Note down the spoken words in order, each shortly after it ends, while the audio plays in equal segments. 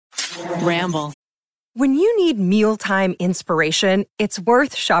Ramble. When you need mealtime inspiration, it's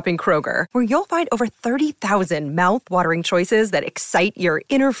worth shopping Kroger, where you'll find over 30,000 mouth-watering choices that excite your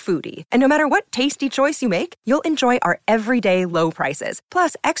inner foodie. And no matter what tasty choice you make, you'll enjoy our everyday low prices,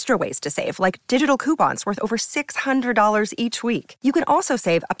 plus extra ways to save, like digital coupons worth over $600 each week. You can also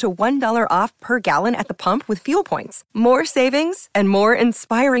save up to $1 off per gallon at the pump with fuel points. More savings and more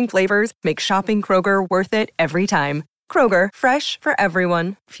inspiring flavors make shopping Kroger worth it every time. Kroger, fresh for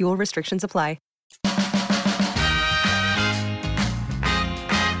everyone. Fuel restrictions apply.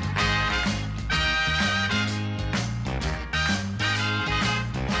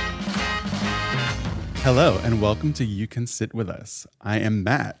 Hello, and welcome to You Can Sit With Us. I am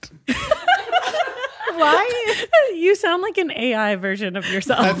Matt. Why? You sound like an AI version of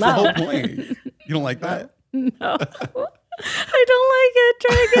yourself. That's the whole point. You don't like that? No. I don't like it.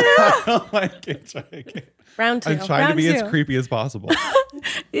 Try again. I don't like it. Try again. Round two. I'm trying to be as creepy as possible.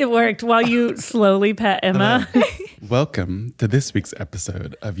 It worked while you slowly pet Emma. Welcome to this week's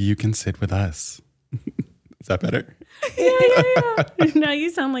episode of You Can Sit With Us. Is that better? Yeah. Now you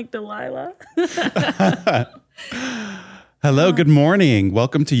sound like Delilah. Hello, good morning.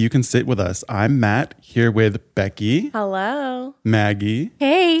 Welcome to You Can Sit With Us. I'm Matt, here with Becky. Hello. Maggie.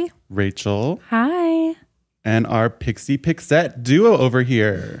 Hey. Rachel. Hi. And our Pixie Pixette duo over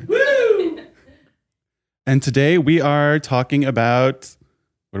here. Woo! And today we are talking about,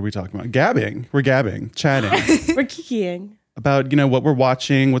 what are we talking about? Gabbing. We're gabbing, chatting. We're kikiing. About, what we're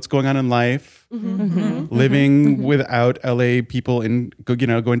watching, what's going on in life, living without LA people in, going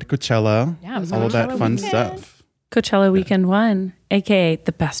to Coachella, all of that fun stuff. Coachella weekend 1, aka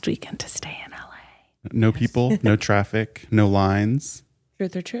the best weekend to stay in LA. No people, no traffic, no lines,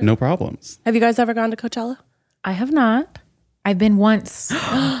 Truth or true? no problems. Have you guys ever gone to Coachella? I have not. I've been once.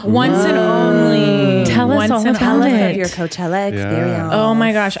 Once and only. Tell us all about Tell us it. of your Coachella experience. Oh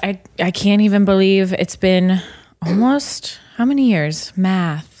my gosh. I can't even believe it's been almost, how many years?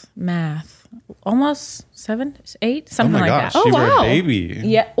 Math. Almost 7, 8, something like gosh, that. you were a baby.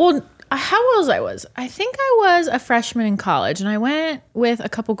 Yeah. Well, how old I was? I think I was a freshman in college, and I went with a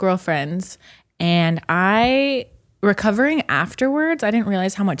couple girlfriends, and recovering afterwards, I didn't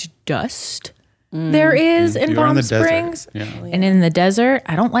realize how much dust there is in You were on Palm the desert. Springs. Yeah. And in the desert,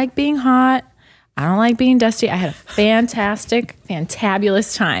 I don't like being hot. I don't like being dusty. I had a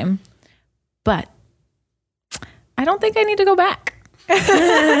fantabulous time. But I don't think I need to go back.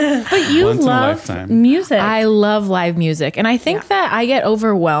 But you Once in a love lifetime. music. I love live music. And I think that I get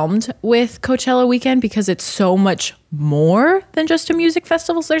overwhelmed with Coachella weekend because it's so much more than just a music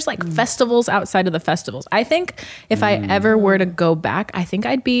festival. So there's like festivals outside of the festivals. I think if I ever were to go back, I think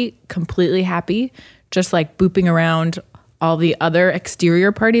I'd be completely happy just like booping around all the other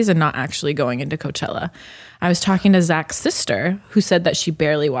exterior parties and not actually going into Coachella. I was talking to Zach's sister, who said that she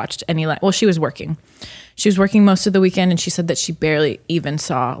barely watched any well, she was working. She was working most of the weekend, and she said that she barely even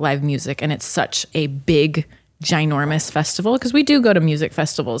saw live music. And it's such a big, ginormous festival, because we do go to music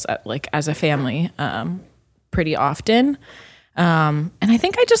festivals as a family pretty often. And I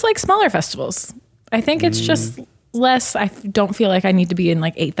think I just like smaller festivals. I think it's just less. I don't feel like I need to be in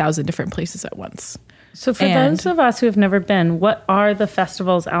like 8,000 different places at once. So for those of us who have never been, what are the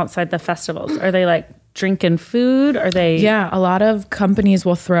festivals outside the festivals? Are they like drinking food? Are they? Yeah, a lot of companies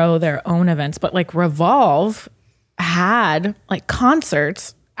will throw their own events, but like Revolve had like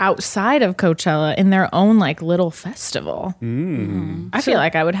concerts outside of Coachella in their own like little festival. I feel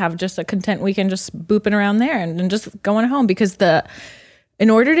like I would have just a content weekend just booping around there and just going home, because in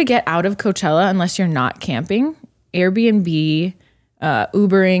order to get out of Coachella, unless you're not camping, Airbnb,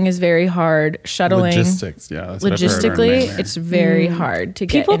 Ubering is very hard. Shuttling. Logistics, yeah. That's what I've heard are a Logistically, nightmare. it's very hard to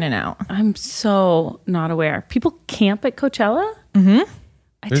get in and out. I'm so not aware. People camp at Coachella? Mm-hmm.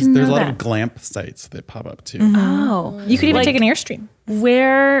 I didn't know There's a lot that. of glamp sites that pop up too. Oh. You could even Like, take an Airstream.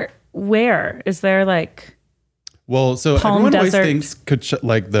 Where is there like... Well, so Palm everyone always Desert. thinks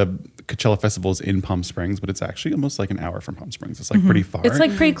the Coachella Festival is in Palm Springs, but it's actually almost like an hour from Palm Springs. It's like pretty far. It's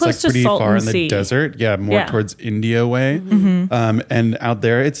like pretty close to pretty Salton far in the Sea. desert. Yeah, more Yeah. towards India way. And out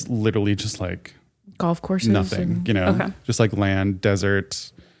there, it's literally just like Golf courses. nothing. Just like land,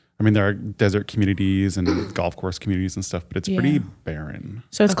 desert. I mean, there are desert communities and golf course communities and stuff, but it's pretty barren.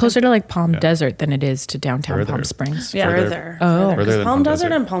 So it's closer to like Palm Desert than it is to downtown Further. Palm Springs. Yeah. Further. Oh. Further than Palm Palm Desert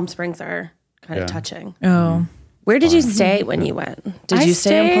Desert. and Palm Springs are kind of touching. Oh. Where did you stay when you went? Did you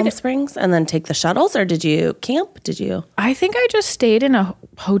stay in Palm Springs and then take the shuttles, or did you camp? I think I just stayed in a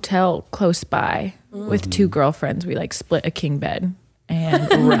hotel close by with two girlfriends. We like split a king bed.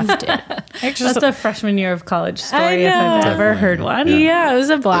 and roughed it. That's a freshman year of college story if I've ever heard one. Yeah, it was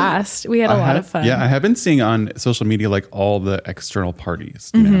a blast. We had a lot of fun. Yeah, I have been seeing on social media like all the external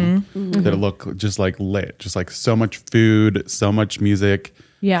parties, you know, that look just like lit, just like so much food, so much music,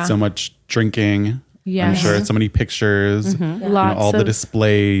 so much drinking. Yeah, I'm sure so many pictures, you know, all the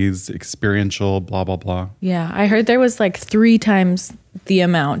displays, experiential, blah blah blah. Yeah, I heard there was like 3 times the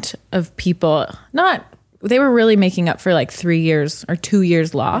amount of people. They were really making up for like 3 years or 2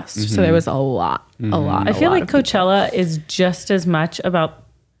 years lost. So there was a lot. I feel like Coachella is just as much about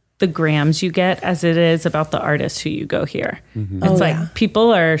the grams you get as it is about the artists who you go hear. It's like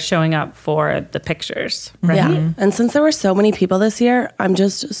people are showing up for the pictures, right? Yeah. And since there were so many people this year, I'm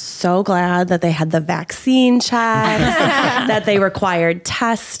just so glad that they had the vaccine checks, that they required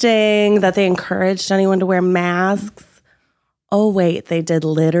testing, that they encouraged anyone to wear masks. Oh, wait, they did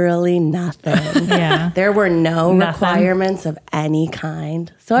literally nothing. There were no requirements of any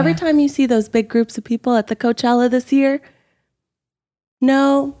kind. So every time you see those big groups of people at the Coachella this year,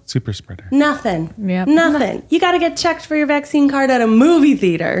 no. Super spreader. Nothing. Yep. Nothing. You got to get checked for your vaccine card at a movie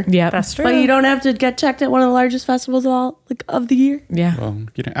theater. Yeah, That's true. But you don't have to get checked at one of the largest festivals of the year. Yeah. Well,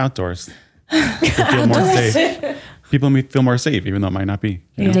 get it outdoors. Feel more safe. People may feel more safe, even though it might not be.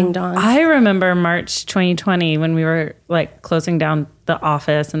 You know? Ding dong. I remember March 2020 when we were like closing down the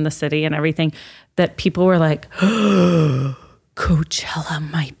office and the city and everything, that people were like, Coachella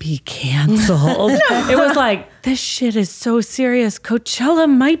might be canceled. It was like, this shit is so serious. Coachella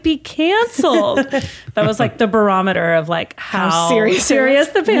might be canceled. That was like the barometer of like how serious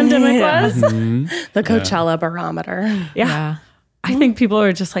the pandemic was. The Coachella barometer. Yeah. I think people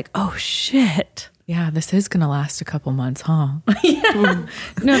are just like, oh shit. Yeah, this is going to last a couple months, huh?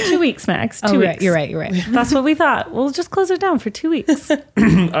 No, 2 weeks, Max. 2 weeks. You're right. That's what we thought. We'll just close it down for 2 weeks.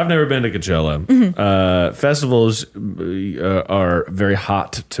 I've never been to Coachella. Festivals are very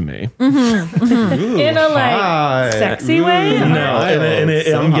hot to me. In a like sexy way? No,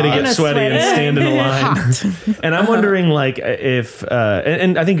 I'm going to get sweaty and stand in a line. And I'm wondering like if,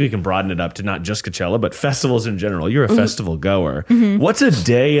 and I think we can broaden it up to not just Coachella, but festivals in general. You're a festival goer. What's a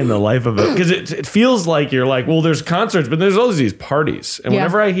day in the life of a, because it feels like you're like, well, there's concerts, but there's always these parties. And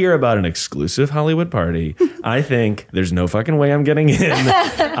whenever I hear about an exclusive Hollywood party, I think there's no fucking way I'm getting in.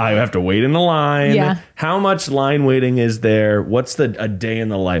 I have to wait in the line. Yeah. How much line waiting is there? What's a day in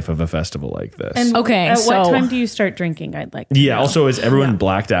the life of a festival like this? And Okay, at what so- time do you start drinking? I'd like to yeah. know. Also, is everyone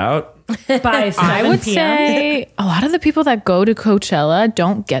blacked out? By 7 I would p.m. say a lot of the people that go to Coachella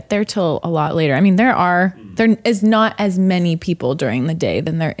don't get there till a lot later. I mean, there is not as many people during the day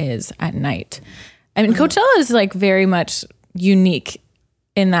than there is at night. I mean, Coachella is like very much unique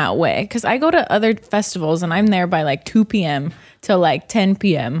in that way, because I go to other festivals and I'm there by like 2 p.m. till like 10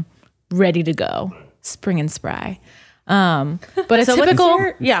 p.m. ready to go, spring and spry. But a typical,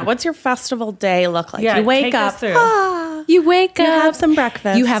 What's your festival day look like? Yeah, you wake take us up, through. you wake up, you have some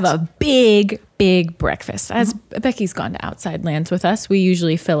breakfast. you have a big breakfast. As Becky's gone to Outside Lands with us, we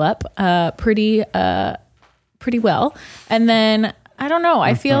usually fill up pretty well. And then, I don't know,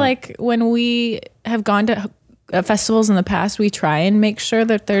 I feel like when we have gone to festivals in the past, we try and make sure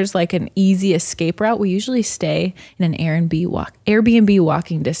that there's like an easy escape route. We usually stay in an Airbnb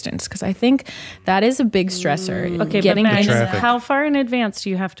walking distance, because I think that is a big stressor. Okay, getting but Max, in Traffic. how far in advance do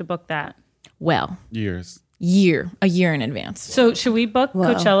you have to book that? a year in advance. So should we book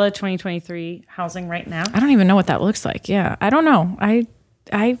Coachella 2023 housing right now? I don't even know what that looks like. Yeah, I don't know.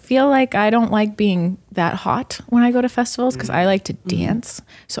 I feel like I don't like being that hot when I go to festivals, because I like to dance.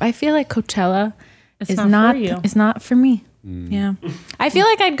 So I feel like Coachella is not for you. It's not for me. Yeah. I feel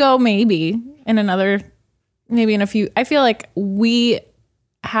like I'd go maybe in a few. I feel like we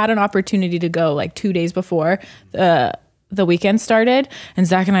had an opportunity to go like 2 days before the weekend started, and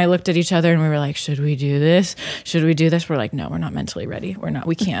Zach and I looked at each other and we were like, should we do this? We're like, no, we're not mentally ready.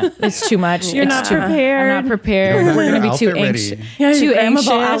 We can't. It's too much. You're not prepared. I'm not prepared. We're going to be too Outfit ready. anxious. Too anxious.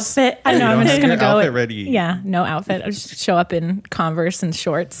 outfit. I know. I'm just going to go. Outfit ready. Yeah, no outfit. I'll just show up in Converse and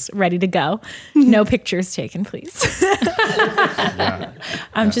shorts, ready to go. No pictures taken, please.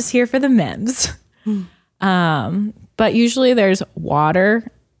 I'm just here for the memes. But usually there's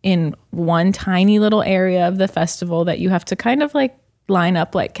water in one tiny little area of the festival that you have to kind of like line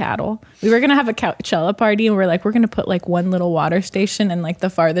up like cattle. We were going to have a Coachella party, and we're going to put like one little water station in like the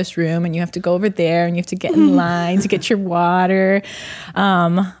farthest room, and you have to go over there and you have to get in line to get your water.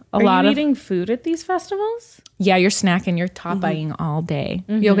 Are you eating food at these festivals? Yeah, you're snacking, you're top-eyeing all day.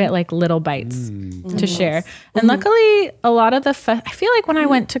 You'll get like little bites to share. And luckily, a lot of I feel like when I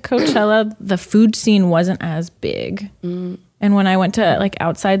went to Coachella, the food scene wasn't as big. And when I went to like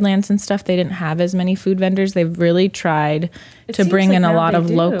outside lands and stuff, they didn't have as many food vendors. They've really tried to bring in a lot of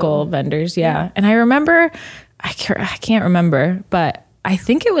local vendors. Yeah. And I remember, I can't remember, but I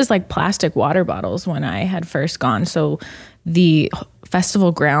think it was like plastic water bottles when I had first gone. So the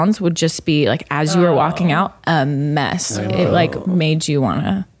festival grounds would just be like, as you were walking out, a mess. It like made you want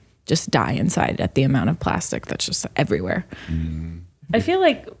to just die inside at the amount of plastic that's just everywhere. I feel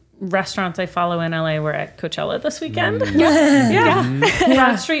like restaurants I follow in LA were at Coachella this weekend.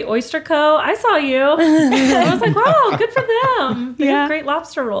 Broad Street Oyster Co. I saw you. I was like, wow, good for them. They have great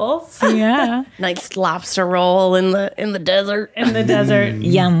lobster rolls. Yeah. Nice lobster roll in the desert. In the desert.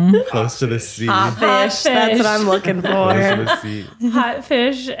 Yum. Close to the sea. Hot fish. That's what I'm looking Close to for. the sea. Hot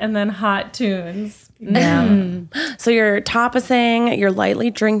fish and then hot tunes. So you're tapas, you're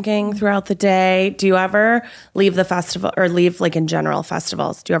lightly drinking throughout the day. Do you ever leave the festival, or leave like in general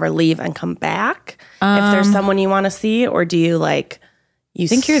festivals? Do you ever leave and come back if there's someone you want to see, or do you like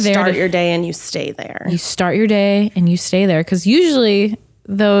think you're there start your day and you stay there? You start your day and you stay there, because usually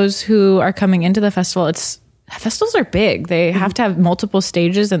those who are coming into the festival, festivals are big. They have to have multiple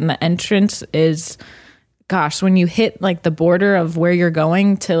stages, and the entrance is, gosh, when you hit like the border of where you're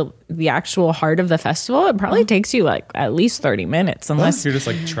going to the actual heart of the festival, it probably takes you like at least 30 minutes, unless you're just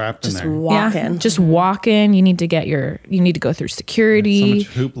like trapped in there. Walking. just walk in. You need to go through security. So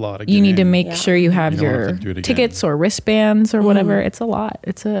much hoopla to get You need to in. make sure you have You don't your have to do it again. tickets or wristbands or whatever. It's a lot.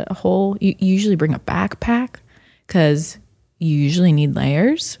 It's a whole, you usually bring a backpack because you usually need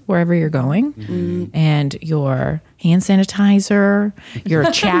layers wherever you're going, and your hand sanitizer, your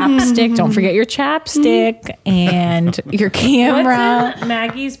chapstick. Don't forget your chapstick and your camera. What's in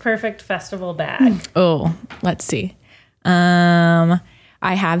Maggie's perfect festival bag? Oh, let's see. I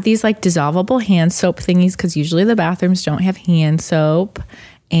have these like dissolvable hand soap thingies because usually the bathrooms don't have hand soap.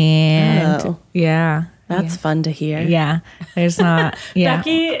 And That's fun to hear. yeah, there's not. Yeah,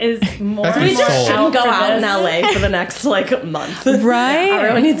 Becky is more. We just Shouldn't go out in LA for the next like month. right.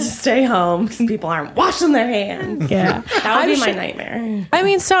 Everyone needs to stay home because people aren't washing their hands. Yeah, That would be my nightmare. I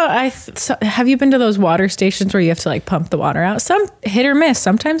mean, so have you been to those water stations where you have to like pump the water out? Some hit or miss.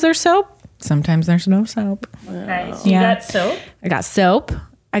 Sometimes there's soap. Sometimes there's no soap. Okay, so you got soap. I got soap.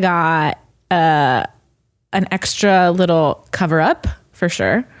 I got an extra little cover up for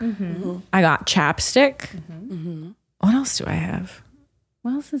sure. I got chapstick. What else do I have?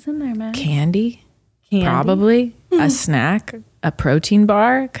 What else is in there, man? Candy. Probably a snack, a protein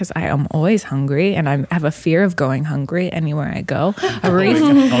bar, because I am always hungry and I have a fear of going hungry anywhere I go.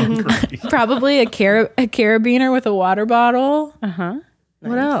 Probably a carabiner with a water bottle.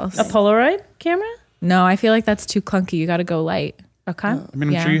 What else? A Polaroid camera? No, I feel like that's too clunky. You got to go light. Okay. I mean,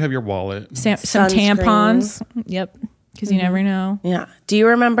 I'm Yeah. sure you have your wallet. Some Sunscreen. tampons. Yep. Because you never know. Yeah. Do you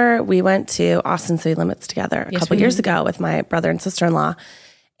remember we went to Austin City Limits together a couple years ago with my brother and sister-in-law,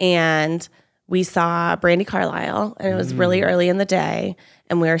 and we saw Brandi Carlile, and it was really early in the day,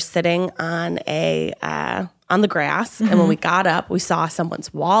 and we were sitting on the grass, and when we got up, we saw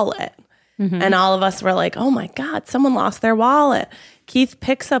someone's wallet, and all of us were like, "Oh my God, someone lost their wallet." Keith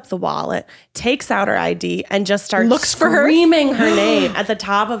picks up the wallet, takes out her ID, and just starts screaming her name at the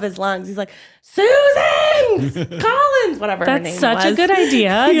top of his lungs. He's like, "Susan Collins," whatever her name That's was. such a good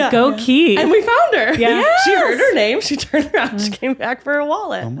idea. Yeah. Go Keith. And we found her. Yeah. She heard her name. She turned around. She came back for her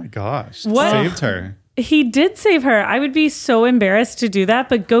wallet. Oh my gosh. What? Saved her. He did save her. I would be so embarrassed to do that,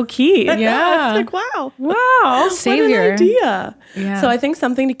 but go Keith. Yeah. It's like, wow. Wow. Savior. What an idea. Yeah. So I think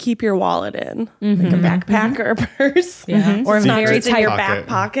something to keep your wallet in, like a backpack or a purse. Yeah. Or a Secret very It's in your pocket. back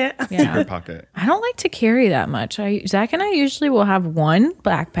pocket. Secret pocket. I don't like to carry that much. Zach and I usually will have one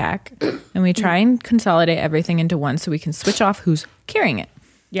backpack and we try and consolidate everything into one so we can switch off who's carrying it.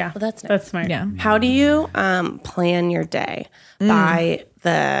 Yeah. that's nice. That's smart. Yeah. How do you plan your day? By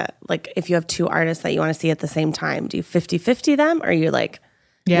if you have two artists that you want to see at the same time, do you 50-50 them? Or are you like,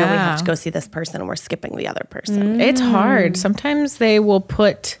 no, we have to go see this person and we're skipping the other person? It's hard. Sometimes they will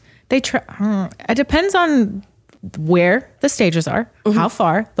it depends on where the stages are, how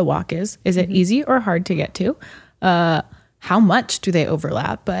far the walk is. Is it easy or hard to get to? How much do they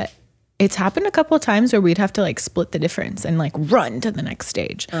overlap? But it's happened a couple of times where we'd have to like split the difference and like run to the next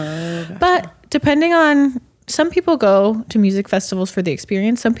stage. But depending on, some people go to music festivals for the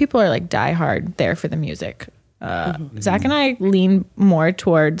experience. Some people are like die hard there for the music. Zach and I lean more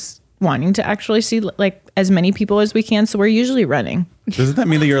towards wanting to actually see like as many people as we can. So we're usually running. Doesn't that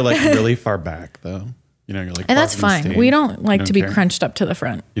mean that you're like really far back though? You know, you're like, And that's far from the fine. stage. We don't like You to be care. crunched up to the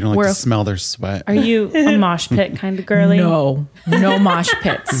front. You don't like to smell their sweat. Are you a mosh pit kind of girly? No mosh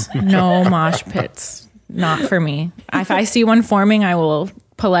pits. No mosh pits. Not for me. If I see one forming, I will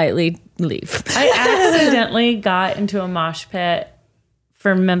politely leave. I accidentally got into a mosh pit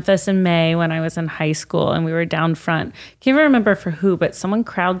for Memphis in May when I was in high school, and we were down front. Can't even remember for who, but someone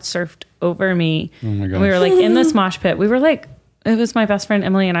crowd surfed over me. Oh my gosh. And we were like in this mosh pit. We were like, it was my best friend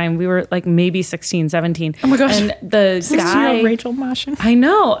Emily and I, and we were like maybe 16, 17. Oh my gosh. And the guy, Rachel moshing. I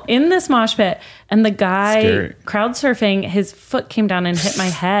know, in this mosh pit, and the guy Scary. crowd surfing, his foot came down and hit my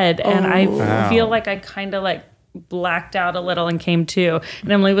head, and I feel like I kind of like blacked out a little and came to.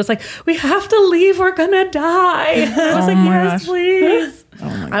 And Emily was like, "We have to leave. We're gonna die." And I was like, "Yes, please."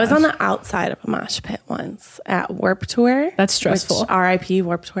 I was on the outside of a mosh pit once at Warped Tour. That's stressful. Which, RIP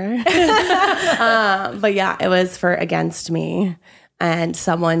Warped Tour. But yeah, it was for Against Me. And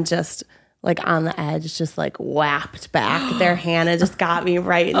someone just like on the edge just like whapped back their hand and just got me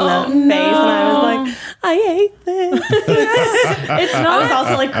right in the face. And I was like, I hate this. It's not. I was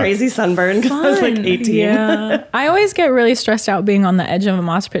also like crazy sunburned because I was like 18. Yeah. I always get really stressed out being on the edge of a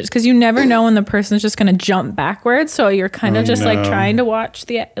mosh pit because you never know when the person's just going to jump backwards. So you're kind of just like trying to watch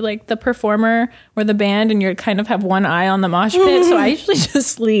the performer or the band, and you kind of have one eye on the mosh pit. So I usually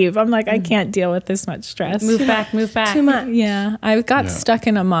just leave. I'm like, I can't deal with this much stress. Move back. Too much. Yeah. I got stuck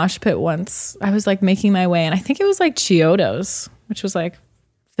in a mosh pit once. I was like making my way, and I think it was like Chiodos, which was like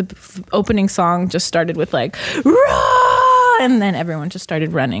the opening song just started with like, "Rah!" and then everyone just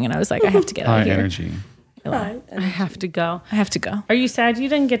started running, and I was like, I have to get out High of here. energy. I have to go. I have to go. Are you sad you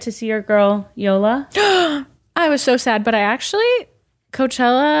didn't get to see your girl Yola? I was so sad, but I actually,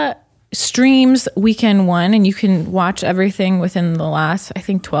 Coachella streams weekend one, and you can watch everything within the last, I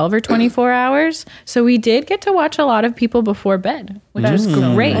think, 12 or 24 hours. So we did get to watch a lot of people before bed, which was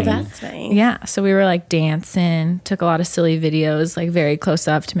great. Oh, that's nice. Yeah, so we were like dancing, took a lot of silly videos, like very close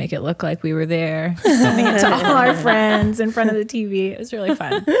up to make it look like we were there, sending it to all our friends in front of the TV. It was really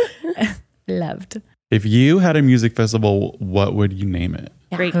fun. Loved. If you had a music festival, what would you name it?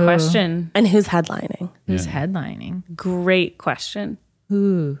 Great question. And who's headlining? Who's headlining? Great question.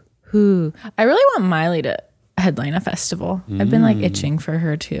 Who? I really want Miley to headline a festival. I've been like itching for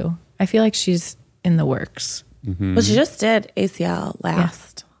her too. I feel like she's in the works. Well, she just did ACL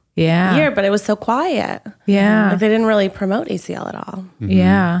last Yeah. year, but it was so quiet. Yeah. Like they didn't really promote ACL at all.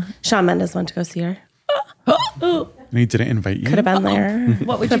 Yeah. Shawn Mendes went to go see her. And he didn't invite you? Could have been there.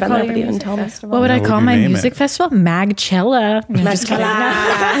 What would Could you have been call there, your but he didn't music tell me. festival? What would I What call would you my name music it? festival? Magchella.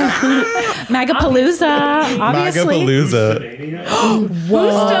 Magapalooza. Obviously. Magapalooza.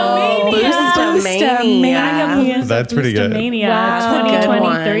 Boostomania. That's pretty good. Boostomania Wow.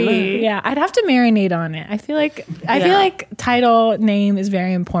 2023. Yeah, I'd have to marinate on it. I feel like title name is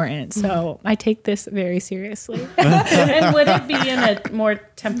very important. So I take this very seriously. And would it be in a more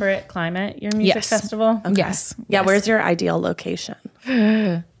temperate climate, your music Yes. festival? Yes. Yeah, where's your ideal location?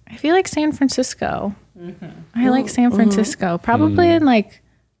 I feel like San Francisco. I like San Francisco. Probably in like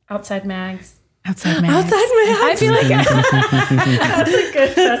Outside Mags. outside Mags. I feel like That's a good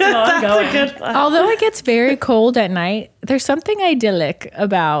festival. I'm going. although it gets very cold at night, there's something idyllic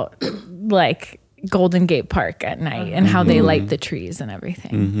about like Golden Gate Park at night and how they light the trees and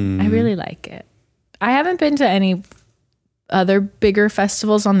everything. I really like it. I haven't been to any other bigger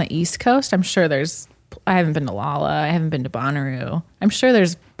festivals on the East Coast. I haven't been to Lolla. I haven't been to Bonnaroo. I'm sure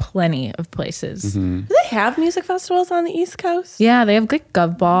there's plenty of places. Do they have music festivals on the East Coast? Yeah, they have like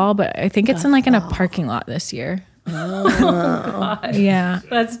Gov Ball, but I think it's in like in a parking lot this year. Yeah.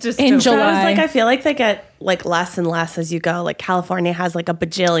 That's just In so- July. I was like, I feel like they get like less and less as you go. Like California has like a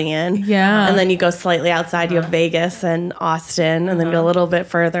bajillion. Yeah. And then you go slightly outside, you have Vegas and Austin, and then you go a little bit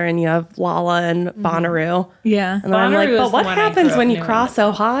further and you have Lolla and Bonnaroo. Yeah. And then I'm like, Bonnaroo is but the what one I happens grew when up you cross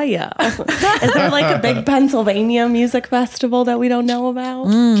Ohio? Is there like a big Pennsylvania music festival that we don't know about?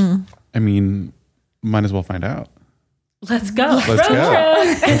 I mean, might as well find out. Let's go. Let's Road go.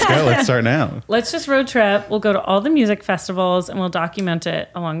 trip. Let's go. Let's start now. Let's just road trip. We'll go to all the music festivals and we'll document it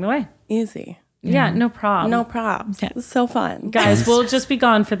along the way. Easy. Yeah, no problem. No props. It's so fun. Guys, we'll just be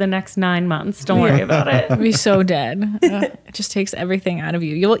gone for the next 9 months. Don't worry about it. I'd be so dead. It just takes everything out of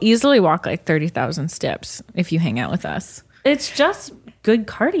you. You'll easily walk like 30,000 steps if you hang out with us. It's just good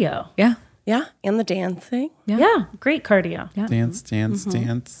cardio. Yeah. Yeah. And the dancing. Yeah, great cardio. Dance, dance,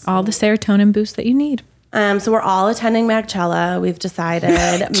 dance. All the serotonin boost that you need. So we're all attending Magchella. We've decided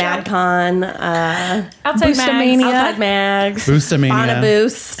MagCon, Outside Mags. Outside Mags, Boostomania. Bonna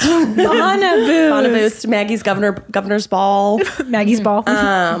Boost, Bonna Boost, Maggie's Governor's Ball. Maggie's Ball.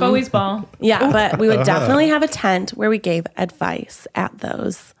 Bowie's Ball. Yeah, but we would definitely have a tent where we gave advice at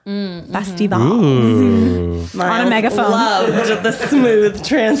those festivals. Ooh. On a megaphone. Loved the smooth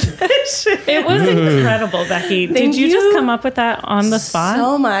transition. It was incredible, Becky. Did you just come up with that on the spot?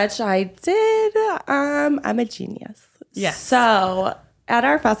 So much I did. I'm a genius. Yes. So at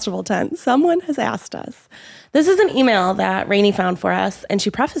our festival tent, someone has asked us. This is an email that Rainey found for us, and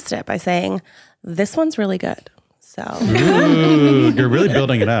she prefaced it by saying, "This one's really good." So Ooh, you're really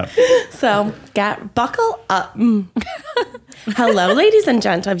building it up. So buckle up. Hello, ladies and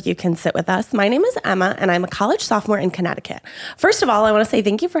gent of You Can Sit With Us. My name is Emma, and I'm a college sophomore in Connecticut. First of all, I want to say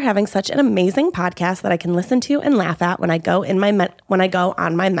thank you for having such an amazing podcast that I can listen to and laugh at when I go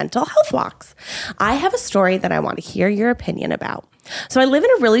on my mental health walks. I have a story that I want to hear your opinion about. So I live in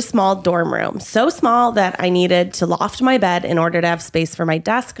a really small dorm room, so small that I needed to loft my bed in order to have space for my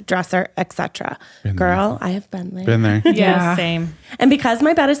desk, dresser, etc. Girl, I have been there. Been there. Yeah, same. And because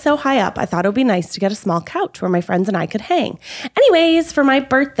my bed is so high up, I thought it would be nice to get a small couch where my friends and I could hang. Anyways, for my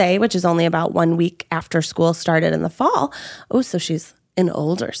birthday, which is only about 1 week after school started in the fall. Oh, so she's an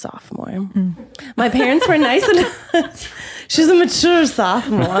older sophomore. My parents were nice enough. She's a mature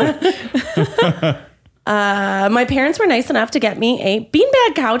sophomore. My parents were nice enough to get me a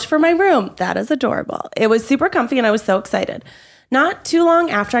beanbag couch for my room. That is adorable. It was super comfy and I was so excited. Not too long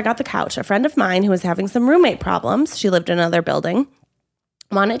after I got the couch, a friend of mine who was having some roommate problems, she lived in another building,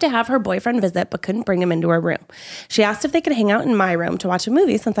 wanted to have her boyfriend visit but couldn't bring him into her room. She asked if they could hang out in my room to watch a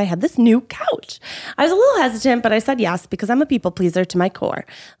movie since I had this new couch. I was a little hesitant, but I said yes because I'm a people pleaser to my core.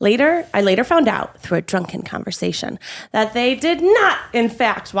 I later found out through a drunken conversation that they did not, in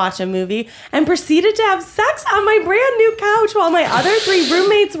fact, watch a movie and proceeded to have sex on my brand new couch while my other 3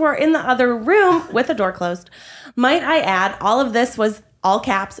 roommates were in the other room with the door closed. Might I add, all of this was all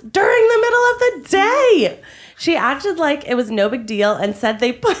caps during the middle of the day. She acted like it was no big deal and said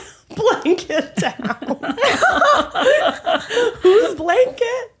they put a blanket down. Whose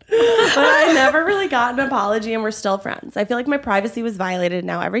blanket? But I never really got an apology and we're still friends. I feel like my privacy was violated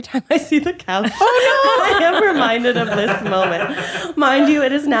now every time I see the couch. Oh no! I am reminded of this moment. Mind you,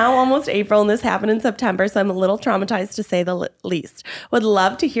 it is now almost April and this happened in September, so I'm a little traumatized to say the least. Would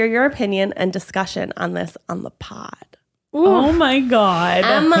love to hear your opinion and discussion on this on the pod. Ooh. Oh my God.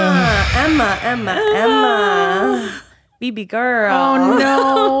 Emma. BB girl. Oh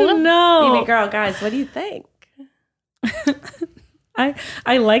no. No. BB girl, guys, what do you think?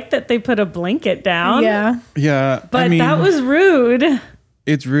 I like that they put a blanket down. Yeah. Yeah. But that was rude.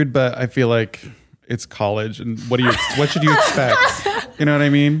 It's rude, but I feel like it's college and what should you expect? You know what I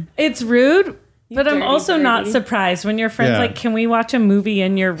mean? It's rude, but I'm also not surprised when your friend's like, "Can we watch a movie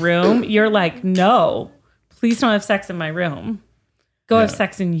in your room?" You're like, "No. Please don't have sex in my room. Go have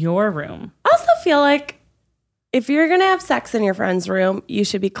sex in your room." I also feel like if you're going to have sex in your friend's room, you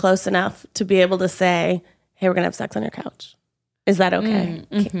should be close enough to be able to say, "Hey, we're going to have sex on your couch." Is that okay?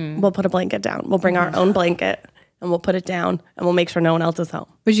 We'll put a blanket down. We'll bring our own blanket and we'll put it down and we'll make sure no one else is home.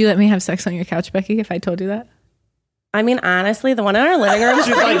 Would you let me have sex on your couch, Becky, if I told you that? I mean, honestly, the one in our living room is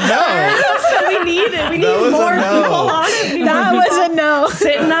She's like, no. So we need it. We need more people on it. That was a no.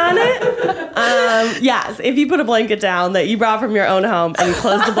 Sitting on it. Yes, if you put a blanket down that you brought from your own home and you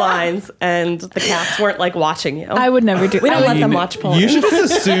closed the blinds and the cats weren't like watching you. I would never do that. We don't let them watch porn. You should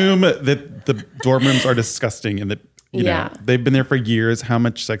just assume that the dorm rooms are disgusting and that you know they've been there for years. How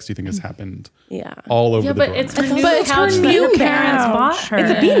much sex do you think has happened? Yeah, all over the dorm. It's her new couch that her parents bought her.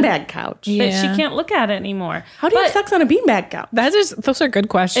 It's a beanbag couch. But she can't look at it anymore. How do you have sex on a beanbag couch? Those are good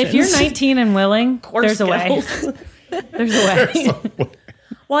questions. If you're 19 and willing, there's a way. There's a way.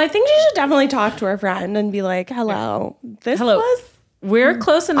 Well, I think she should definitely talk to her friend and be like, hello. We're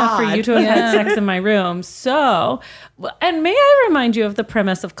close enough for you to have had sex in my room. So, and may I remind you of the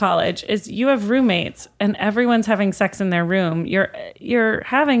premise of college is you have roommates and everyone's having sex in their room. You're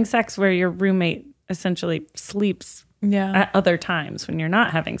having sex where your roommate essentially sleeps at other times when you're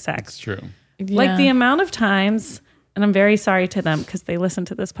not having sex. That's true. Like the amount of times, and I'm very sorry to them because they listen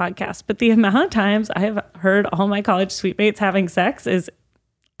to this podcast, but the amount of times I have heard all my college suite mates having sex is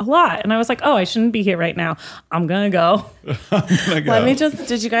a lot. And I was like, oh, I shouldn't be here right now. I'm going to go.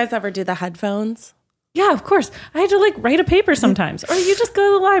 Did you guys ever do the headphones? Yeah, of course. I had to like write a paper sometimes. Or you just go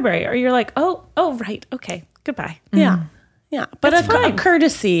to the library or you're like, oh, right. Okay. Goodbye. Yeah. Yeah. But a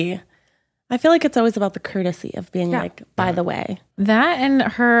courtesy. I feel like it's always about the courtesy of being like, by the way. That and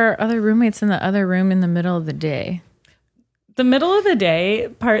her other roommates in the other room in the middle of the day. The middle of the day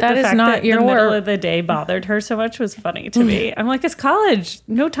part, that the is fact not that your the middle of the day bothered her so much was funny to me. I'm like, it's college.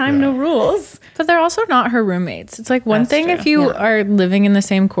 No time, no rules. But they're also not her roommates. It's like one thing if you are living in the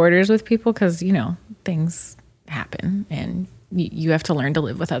same quarters with people because, you know, things happen and you have to learn to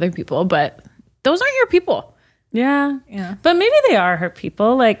live with other people. But those aren't your people. Yeah. But maybe they are her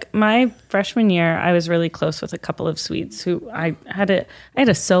people. Like my freshman year, I was really close with a couple of suites who I had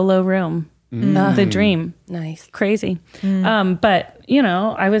a solo room. The dream. Nice. Crazy. But, you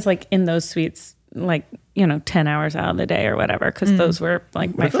know, I was like in those suites like 10 hours out of the day or whatever, because those were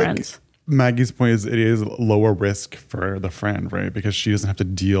like my friends. Maggie's point is it is lower risk for the friend, right? Because she doesn't have to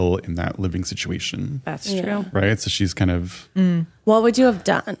deal in that living situation. That's true. Right? So she's kind of... What would you have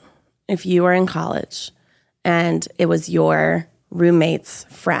done if you were in college and it was your roommate's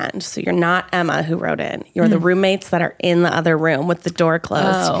friend? So you're not Emma who wrote in. You're the roommates that are in the other room with the door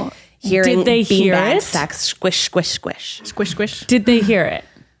closed. Hearing Did they hear it? Sex, squish, squish, squish. Squish, squish. Did they hear it?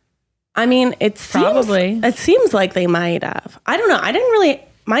 I mean, it seems like they might have. I don't know.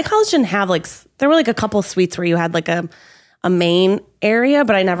 My college didn't have there were like a couple suites where you had like a main area,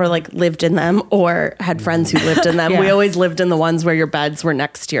 but I never like lived in them or had friends who lived in them. We always lived in the ones where your beds were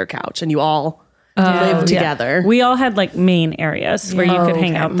next to your couch and you all lived together. We all had like main areas where you could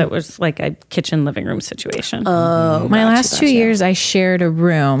hang out that was like a kitchen living room situation. My last 2 years, I shared a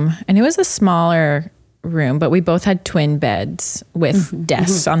room, and it was a smaller room, but we both had twin beds with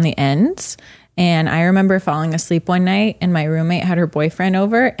desks on the ends. And I remember falling asleep one night, and my roommate had her boyfriend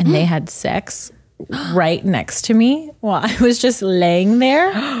over, and they had sex right next to me while I was just laying there,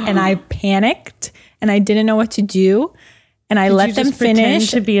 and I panicked, and I didn't know what to do. And I let them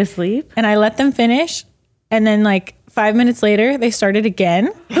finish to be asleep. And I let them finish. And then like 5 minutes later, they started again.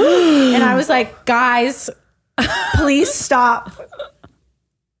 And I was like, guys, please stop.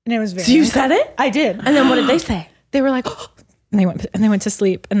 And it was very... So you said it? I did. And then what did they say? They were like, and they went to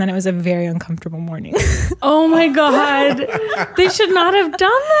sleep. And then it was a very uncomfortable morning. Oh my God. They should not have done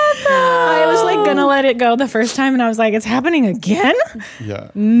that though. I was like going to let it go the first time. And I was like, it's happening again?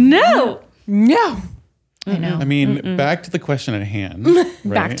 Yeah. No. I know. I mean, back to the question at hand. Right?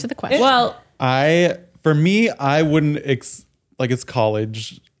 Back to the question. Well, for me, I wouldn't, it's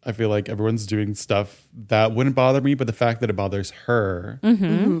college. I feel like everyone's doing stuff that wouldn't bother me, but the fact that it bothers her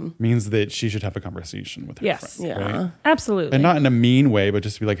means that she should have a conversation with her friend. Right? Absolutely. And not in a mean way, but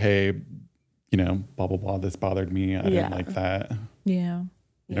just be like, hey, blah, blah, blah, this bothered me. I didn't like that. Yeah.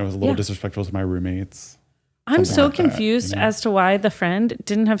 It was a little disrespectful to my roommates. I'm so confused as to why the friend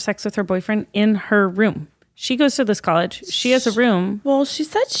didn't have sex with her boyfriend in her room. She goes to this college. She has a room. Well, she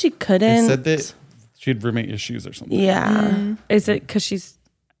said she couldn't. She said that she had roommate issues or something. Yeah. Is it because she's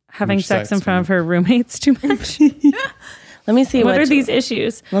having sex in front of her roommates too much? Let me see. What are these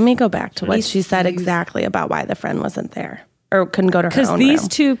issues? Let me go back to what she said exactly about why the friend wasn't there or couldn't go to her own room. Because these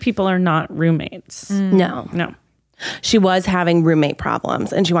two people are not roommates. No. She was having roommate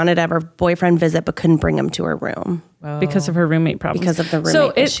problems and she wanted to have her boyfriend visit but couldn't bring him to her room. Because of her roommate problems. Because of the roommate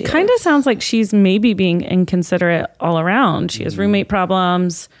So issues. it kind of sounds like she's maybe being inconsiderate all around. She has roommate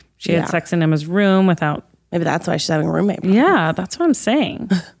problems. She had sex in Emma's room without... Maybe that's why she's having roommate problems. Yeah, that's what I'm saying.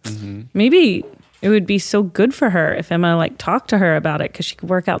 Maybe it would be so good for her if Emma talked to her about it because she could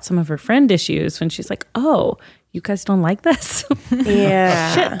work out some of her friend issues when she's like, oh, you guys don't like this?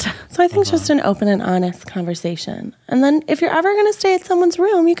 Yeah. Shit. So I think just an open and honest conversation. And then if you're ever going to stay at someone's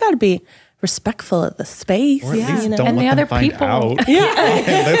room, you got to be respectful of the space. Or at least don't And let the them other find people. out.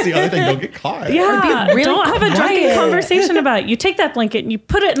 That's the other thing. Don't get caught. Yeah, really don't have a drunken quiet. conversation about it. You take that blanket and you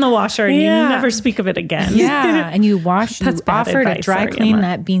put it in the washer and you never speak of it again. Yeah. And you That's bad offer to advice, dry sorry, clean Emma.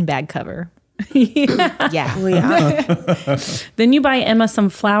 that beanbag cover. Yeah. Then you buy Emma some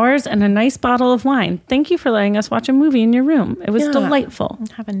flowers and a nice bottle of wine. Thank you for letting us watch a movie in your room. It was delightful.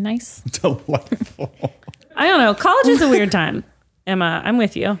 Have a nice. Delightful. I don't know. College is a weird time. Emma, I'm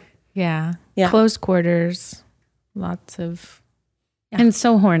with you. Yeah. Yeah. Closed quarters. Lots of. And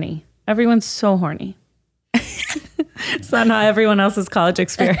so horny. Everyone's so horny. It's not how everyone else's college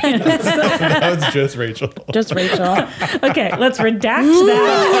experience. That was just Rachel. Just Rachel. Okay, let's redact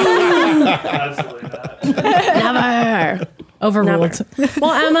that. Absolutely not. Never. Overruled.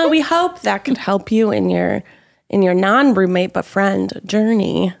 Well, Emma, we hope that could help you in your non-roommate but friend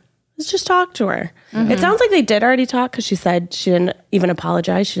journey. Let's just talk to her. It sounds like they did already talk because she said she didn't even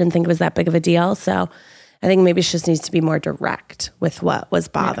apologize. She didn't think it was that big of a deal. So I think maybe she just needs to be more direct with what was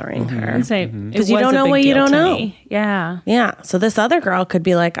bothering her. Because you don't know what you don't know. Yeah. Yeah. So this other girl could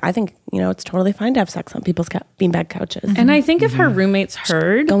be like, I think, it's totally fine to have sex on people's beanbag couches. And I think if her roommates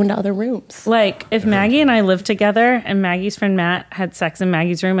heard, Go into other rooms. if Maggie and I lived together and Maggie's friend Matt had sex in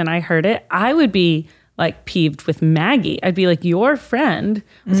Maggie's room and I heard it, I would be peeved with Maggie. I'd be like, your friend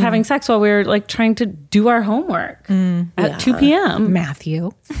was having sex while we were trying to do our homework at 2 p.m.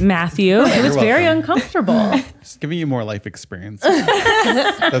 Matthew. It was very uncomfortable. Just giving you more life experience.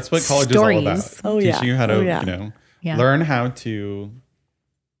 That's what college is all about. Teaching you how to, learn how to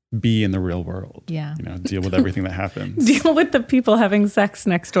be in the real world. Yeah. Deal with everything that happens. Deal with the people having sex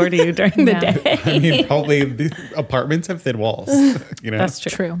next door to you during the day. I mean, probably the apartments have thin walls. That's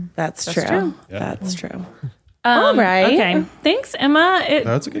true. That's true. Yeah. That's true. All right. Okay. Thanks, Emma.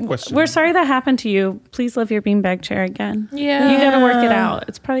 That's a good question. We're sorry that happened to you. Please love your beanbag chair again. Yeah. You got to work it out.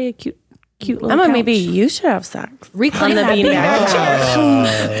 It's probably a cute little Emma, couch. maybe you should have sex. Reclaim the that beanbag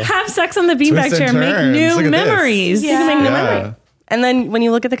chair. Have sex on the beanbag Twists chair. and Make turns. new Look at this. memories. You can make new Yeah. memory. And then when you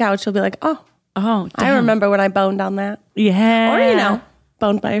look at the couch, you'll be like, oh, Oh, I remember when I boned on that. Yeah. Or,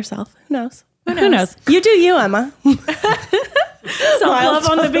 boned by yourself. Who knows? Who knows? You do you, Emma. Self-love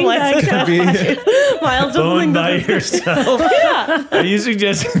on the beanbag chair. Miles doesn't Bone think by this is- yourself. Are you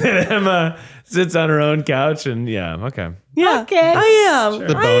suggesting that Emma sits on her own couch and okay. Yeah. Okay. I am.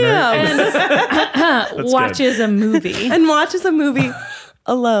 The boner. Watches a movie And watches a movie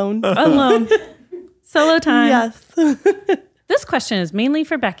alone. alone. Solo time. Yes. This question is mainly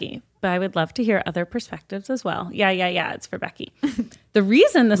for Becky, but I would love to hear other perspectives as well. Yeah, it's for Becky. The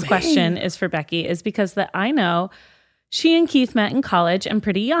reason this question is for Becky is because that I know she and Keith met in college and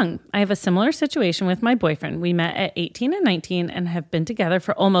pretty young. I have a similar situation with my boyfriend. We met at 18 and 19 and have been together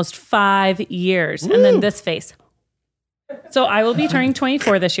for almost 5 years. And then this face. So I will be turning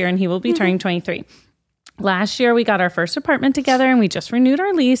 24 this year and he will be turning 23. Last year, we got our first apartment together and we just renewed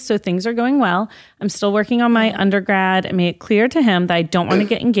our lease, so things are going well. I'm still working on my undergrad and made it clear to him that I don't want to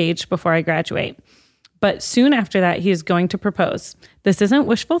get engaged before I graduate. But soon after that, he is going to propose. This isn't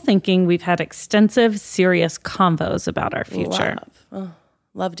wishful thinking. We've had extensive, serious convos about our future.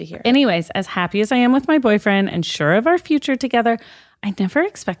 Love to hear it. Anyways, as happy as I am with my boyfriend and sure of our future together, I never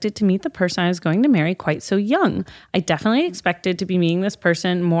expected to meet the person I was going to marry quite so young. I definitely expected to be meeting this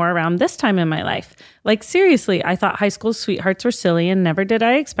person more around this time in my life. Like, seriously, I thought high school sweethearts were silly and never did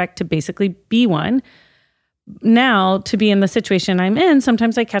I expect to basically be one. Now, to be in the situation I'm in,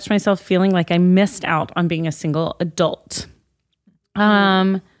 sometimes I catch myself feeling like I missed out on being a single adult.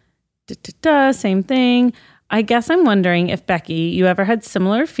 Same thing. I guess I'm wondering if, Becky, you ever had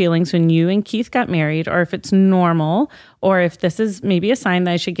similar feelings when you and Keith got married, or if it's normal, or if this is maybe a sign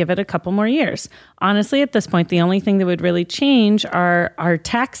that I should give it a couple more years. Honestly, at this point, the only thing that would really change are our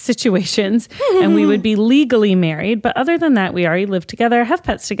tax situations, and we would be legally married. But other than that, we already live together, have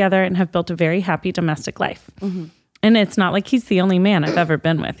pets together, and have built a very happy domestic life. And it's not like he's the only man I've ever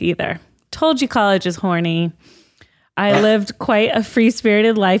been with either. Told you college is horny. I lived quite a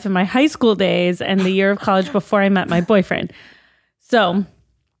free-spirited life in my high school days and the year of college before I met my boyfriend. So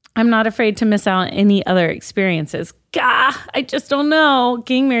I'm not afraid to miss out on any other experiences. I just don't know.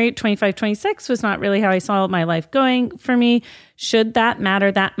 Getting married at 25, 26 was not really how I saw my life going for me. Should that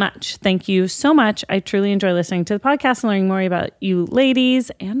matter that much? Thank you so much. I truly enjoy listening to the podcast and learning more about you ladies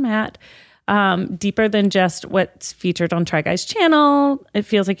and Matt. Deeper than just what's featured on Try Guys channel. It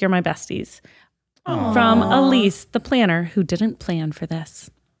feels like you're my besties. Aww. From Elise, the planner, who didn't plan for this.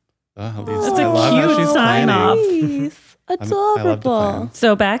 Elise, That's a cute sign off. Nice. Adorable.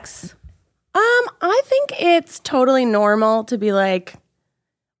 So, Bex? I think it's totally normal to be like,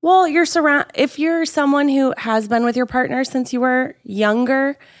 well, if you're someone who has been with your partner since you were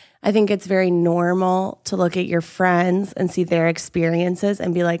younger, I think it's very normal to look at your friends and see their experiences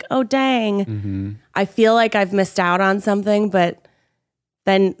and be like, oh, dang, I feel like I've missed out on something. But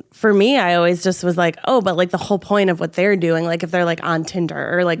then for me, I always just was like, oh, but like the whole point of what they're doing, like if they're like on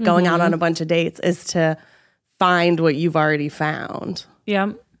Tinder or like going out on a bunch of dates, is to find what you've already found.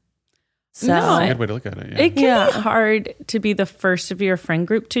 Yeah. So That's a good way to look at it. Yeah. It can be hard to be the first of your friend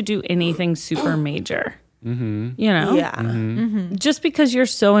group to do anything super major. You know? Yeah. Just because you're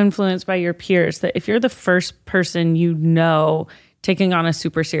so influenced by your peers that if you're the first person you know taking on a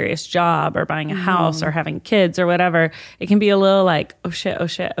super serious job or buying a house or having kids or whatever, it can be a little like, oh shit.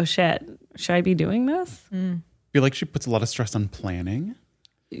 Should I be doing this? I feel like she puts a lot of stress on planning.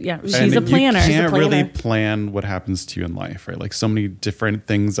 Yeah, And she's a planner. You can't really plan what happens to you in life, right? Like so many different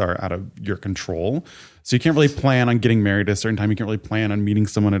things are out of your control. So you can't really plan on getting married at a certain time. You can't really plan on meeting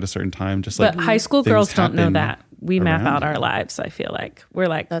someone at a certain time. Just But like high school things girls don't know happen that. We map around out our you. lives, I feel like. We're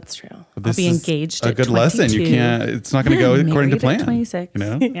like, That's true. But I'll be this is engaged a at good lesson. You 22. can't. It's not going to go according to married plan. at 26. You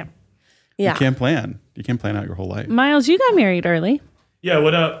know, Yeah. Yeah. you can't plan. You can't plan out your whole life. Miles, you got married early. Yeah,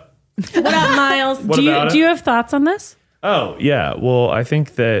 what up? What up, Miles? What do about it? you have thoughts on this? Oh, yeah. Well, I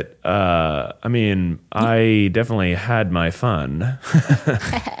think that, I definitely had my fun.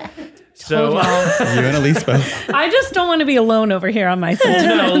 So, You and Elise both. I just don't want to be alone over here on my sentiments.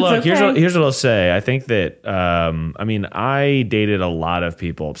 no, look, okay? here's what I'll say. I think that, I dated a lot of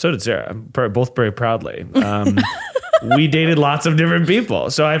people. So did Sarah, both very proudly. We dated lots of different people.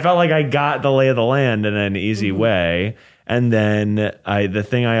 So I felt like I got the lay of the land in an easy way. And then the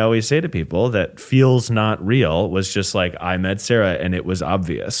thing I always say to people that feels not real was just like, I met Sarah and it was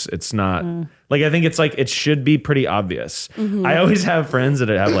obvious. It's not Like, I think it's like, it should be pretty obvious. I always have friends that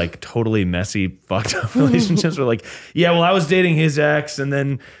have like totally messy, fucked up relationships where like, yeah, well, I was dating his ex and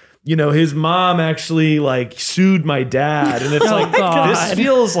then, you know, his mom actually like sued my dad. And it's this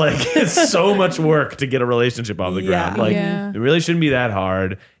feels like it's so much work to get a relationship off the ground. Like, it really shouldn't be that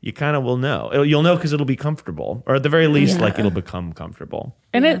hard. You kind of will know. You'll know because it'll be comfortable, or at the very least, like it'll become comfortable.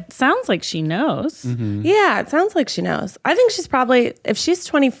 And it sounds like she knows. Yeah, it sounds like she knows. I think she's probably, if she's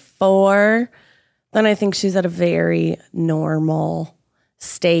 24, then I think she's at a very normal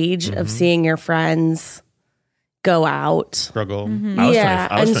stage of seeing your friends go out. Struggle.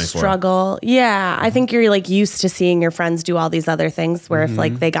 I was 24. Struggle. Yeah, I think you're like used to seeing your friends do all these other things where if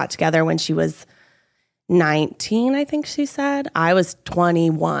like they got together when she was 19, I think she said. I was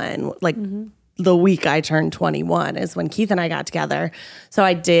 21. Like the week I turned 21 is when Keith and I got together. So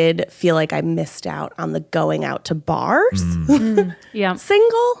I did feel like I missed out on the going out to bars. Yeah.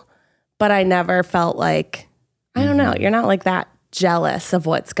 Single. But I never felt like, I don't know, you're not like that jealous of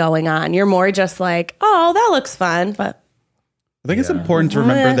what's going on. You're more just like, oh, that looks fun. But I think it's important to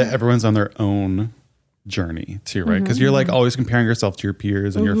remember that everyone's on their own journey too, right? Because you're like always comparing yourself to your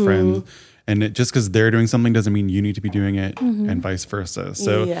peers and your friends. And just because they're doing something doesn't mean you need to be doing it and vice versa.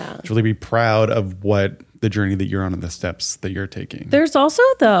 So just really be proud of what the journey that you're on and the steps that you're taking. There's also,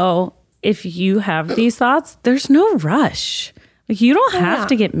 though, if you have these thoughts, there's no rush. Like, you don't have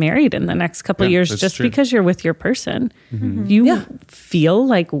to get married in the next couple of years just because you're with your person. If you feel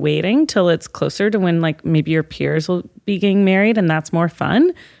like waiting till it's closer to when like maybe your peers will be getting married and that's more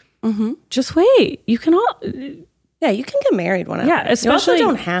fun, just wait. You can all... yeah, you can get married whenever. Yeah, especially... You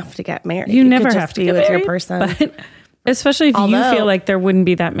also don't have to get married. You never could have just to be get with married, your person. But especially if you feel like there wouldn't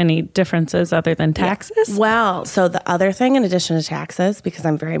be that many differences other than taxes. Well, so the other thing in addition to taxes, because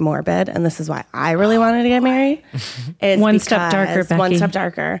I'm very morbid, and this is why I really wanted to get married, is One step darker, Becky. One step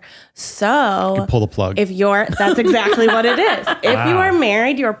darker. So pull the plug. If you're, that's exactly what it is. If you are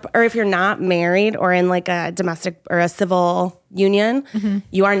married, or if you're not married or in like a domestic or a civil union,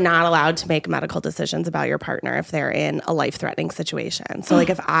 you are not allowed to make medical decisions about your partner if they're in a life-threatening situation. So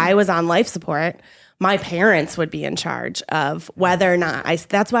like if I was on life support, my parents would be in charge of whether or not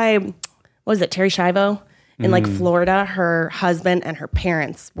that's why, what was it, Terry Schiavo in like Florida, her husband and her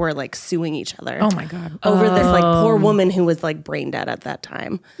parents were like suing each other. Oh my God. Over this like poor woman who was like brain dead at that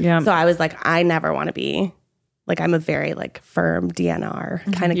time. Yeah. So I was like, I never want to be, like, I'm a very like firm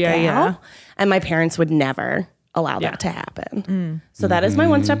DNR kind of gal. Yeah. And my parents would never allow that to happen. So that is my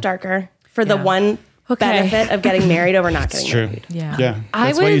one step darker for the one benefit of getting married over not getting married. Yeah.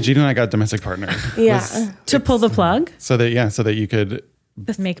 That's why Eugene and I got a domestic partner. To pull the plug? So that you could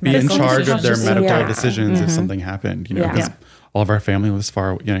make be in medical charge of their decisions. medical decisions if something happened, you know, because all of our family was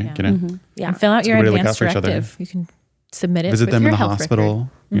far, you know, And fill out your really look out advance for each other. directive. You can submit it. Visit with them your in the health hospital,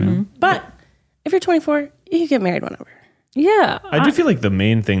 record. you know. But if you're 24, you can get married whenever. Yeah. I do feel like the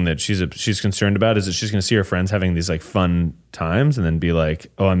main thing that she's concerned about is that she's going to see her friends having these like fun times and then be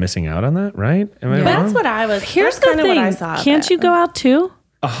like, oh, I'm missing out on that, right? Am I wrong? That's what I was. Here's that's the kind of thing. what I saw. Can't you go out too?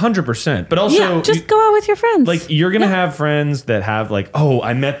 100%. But also, just go out with your friends. like, you're going to have friends that have like, oh,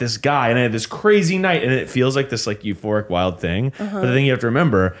 I met this guy and I had this crazy night, and it feels like this like euphoric wild thing. But the thing you have to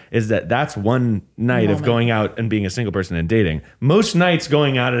remember is that that's one night of going out and being a single person and dating. Most nights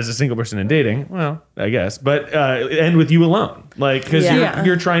going out as a single person and dating, well, I guess, but end with you alone. Like, because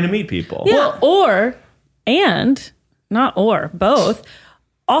you're trying to meet people. Well, both.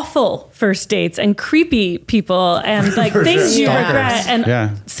 Awful first dates and creepy people and like things you regret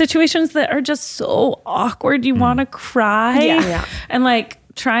and situations that are just so awkward you want to cry and like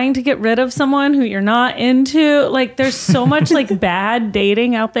trying to get rid of someone who you're not into. Like, there's so much like bad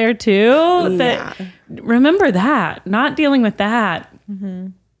dating out there too that remember that, not dealing with that.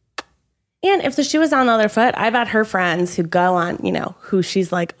 And if the shoe was on the other foot, I've had her friends who go on, you know, who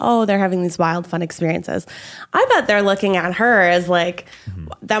she's like, oh, they're having these wild, fun experiences. I bet they're looking at her as like,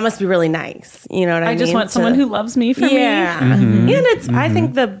 that must be really nice. You know what I mean? I just want someone who loves me for me. And it's, I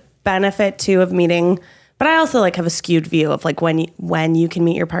think the benefit too of meeting, but I also like have a skewed view of like when you can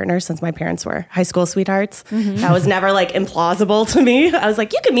meet your partner, since my parents were high school sweethearts. That was never like implausible to me. I was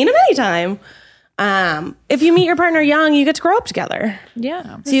like, you can meet him anytime. If you meet your partner young, you get to grow up together.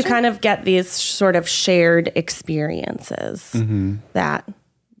 Yeah. So you kind of get these sort of shared experiences that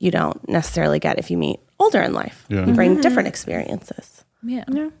you don't necessarily get if you meet older in life. You bring different experiences. Yeah.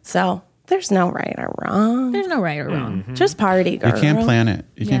 So there's no right or wrong. There's no right or wrong. Just party, girl. You can't plan it.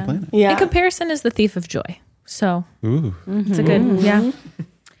 You can't plan it. Yeah. And comparison is the thief of joy. So Ooh. it's a good,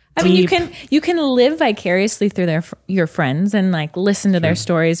 I mean, you can live vicariously through your friends and like listen to their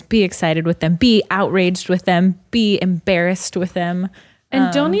stories, be excited with them, be outraged with them, be embarrassed with them.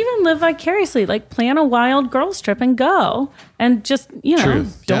 And don't even live vicariously. Like, plan a wild girls trip and go. And just,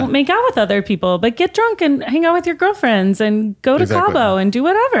 don't make out with other people, but get drunk and hang out with your girlfriends and go to Cabo and do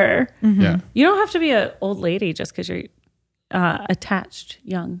whatever. Mm-hmm. Yeah. You don't have to be an old lady just because you're attached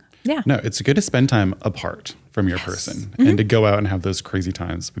young. Yeah. No, it's good to spend time apart from your person and to go out and have those crazy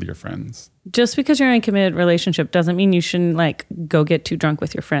times with your friends. Just because you're in a committed relationship doesn't mean you shouldn't, like, go get too drunk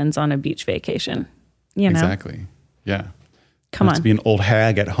with your friends on a beach vacation. You know? Exactly. Yeah. Come on. To be an old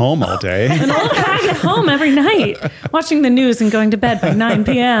hag at home all day. An old hag at home every night, watching the news and going to bed by 9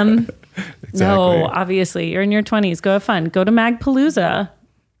 p.m. Exactly. No, obviously, you're in your 20s. Go have fun. Go to Magpalooza.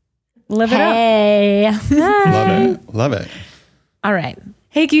 Live it up. Love it. All right.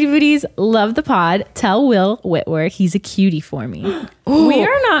 Hey, cutie booties. Love the pod. Tell Will Whitwer he's a cutie for me. We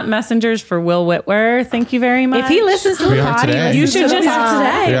are not messengers for Will Whitwer. Thank you very much. If he listens to the pod, you should just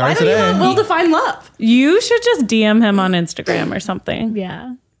today. Why don't you want Will to find love? You should just DM him on Instagram or something.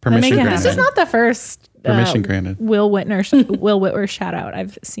 Yeah. Permission granted. This is not the first Permission granted. Will Whitwer shout out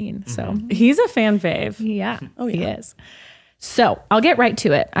I've seen. So he's a fan fave. Yeah. Oh, he is. So I'll get right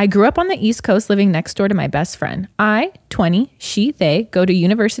to it. I grew up on the East Coast living next door to my best friend. I, 20, she, they, go to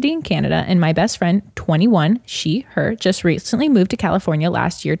university in Canada, and my best friend, 21, she, her, just recently moved to California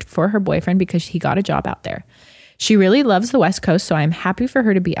last year for her boyfriend because he got a job out there. She really loves the West Coast, so I'm happy for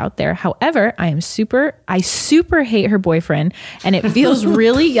her to be out there. However, I super hate her boyfriend, and it feels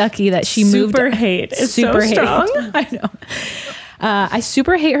really yucky that she moved. Super hate. It's so strong. I know. I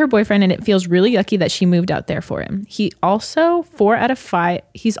super hate her boyfriend, and it feels really yucky that she moved out there for him. He's also 4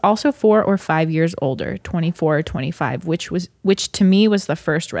 or 5 years older, 24 or 25, which to me was the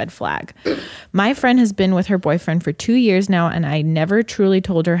first red flag. My friend has been with her boyfriend for 2 years now, and I never truly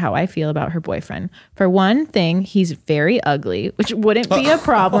told her how I feel about her boyfriend. For one thing, he's very ugly, which wouldn't be a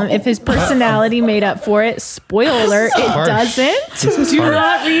problem if his personality made up for it. Spoiler alert, it doesn't. Do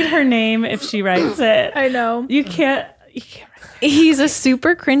not read her name if she writes it. I know. You can't. He's a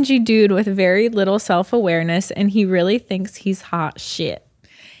super cringy dude with very little self-awareness, and he really thinks he's hot shit.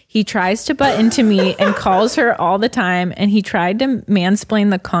 He tries to butt into me and calls her all the time, and he tried to mansplain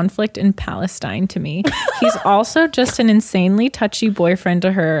the conflict in Palestine to me. He's also just an insanely touchy boyfriend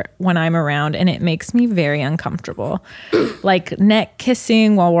to her when I'm around, and it makes me very uncomfortable. Like neck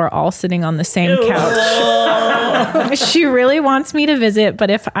kissing while we're all sitting on the same couch. She really wants me to visit, but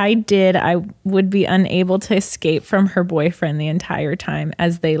if I did, I would be unable to escape from her boyfriend the entire time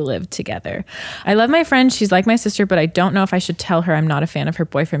as they live together. I love my friend. She's like my sister, but I don't know if I should tell her I'm not a fan of her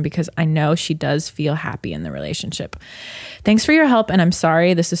boyfriend because I know she does feel happy in the relationship. Thanks for your help, and I'm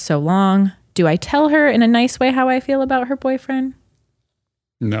sorry this is so long. Do I tell her in a nice way how I feel about her boyfriend?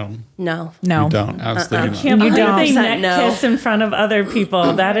 No. You don't. Absolutely not. You don't. They 100% neck kiss in front of other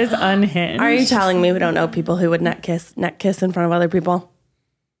people. That is unhinged. Are you telling me we don't know people who would neck kiss in front of other people?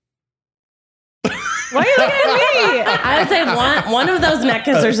 Why are you looking at me? I would say one of those neck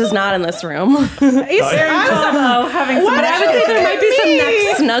kissers is not in this room. having some But I would say there might be some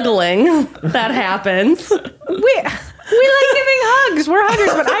neck snuggling that happens. We like giving hugs. We're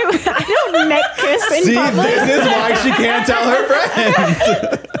huggers, but I don't neck kiss in See, public. this is why she can't tell her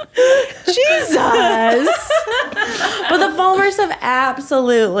friends. Jesus. But the Fulmers have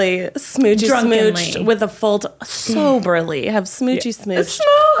absolutely smooched with a full soberly have smooched with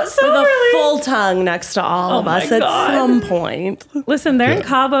a full tongue next to all of us at some point. Listen, they're in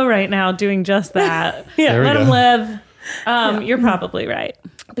Cabo right now doing just that. Let them live. You're probably right.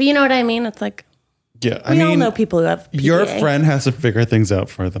 But you know what I mean? It's like, Yeah, we all know people who have PDA. Your friend has to figure things out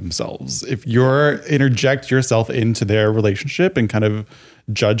for themselves. If you're interject yourself into their relationship and kind of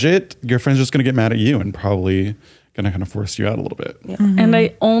judge it, your friend's just going to get mad at you and probably going to kind of force you out a little bit. Yeah. Mm-hmm. And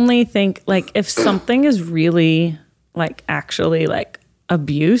I only think, like, if something is really, like, actually, like,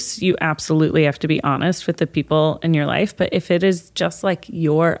 abuse, you absolutely have to be honest with the people in your life. But if it is just, like,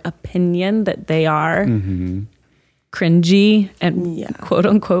 your opinion that they are cringy and quote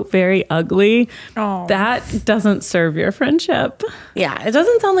unquote very ugly, that doesn't serve your friendship. Yeah, it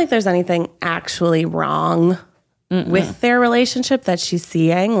doesn't sound like there's anything actually wrong with their relationship that she's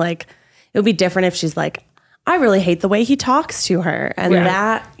seeing. Like, it would be different if she's like, I really hate the way he talks to her, and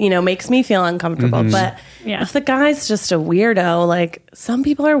that, you know, makes me feel uncomfortable. But if the guy's just a weirdo, like, some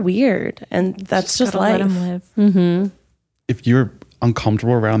people are weird, and that's just life. Let him live. If you're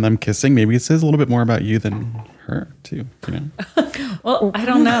uncomfortable around them kissing, maybe it says a little bit more about you than her too, you know? Well, I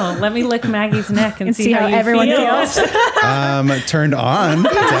don't know. Let me lick Maggie's neck and see how everyone feels. Turned on.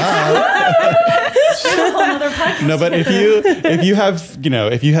 No, but if you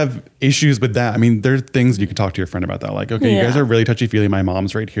have issues with that. I mean, there are things you can talk to your friend about that. Like, okay, you guys are really touchy-feely. My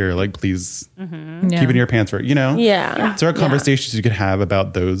mom's right here. Like, please keep it in your pants, you know? Yeah. So there are conversations you could have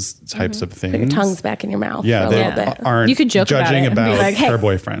about those types of things. Put your tongue's back in your mouth for a they little bit. aren't You could joke judging about it and be like, hey, her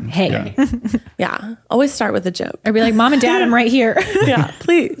boyfriend. Hey. Yeah. Always start with a joke. Or be like, Mom and Dad, I'm right here. Yeah,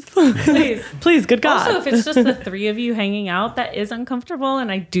 please. Please, good God. Also, if it's just the three of you hanging out, that is uncomfortable.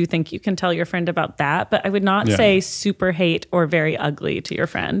 And I do think you can tell your friend about that. But I would not say super hate or very ugly to your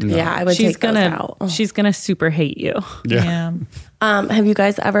friend. Yeah, I would take those out. She's going to super hate you. Yeah. Have you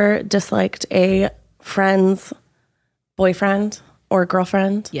guys ever disliked a friend's boyfriend or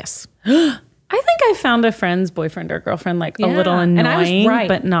girlfriend? Yes. I think I found a friend's boyfriend or girlfriend like a little annoying, and I was right.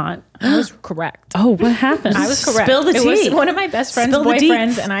 but not. I was correct. Oh, what happened? I was correct. Spill the tea. It was one of my best friend's Spill the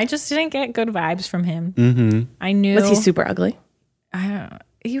boyfriends, deets. and I just didn't get good vibes from him. I knew. Was he super ugly?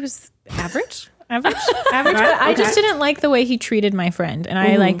 He was average. Average, but I just didn't like the way he treated my friend, and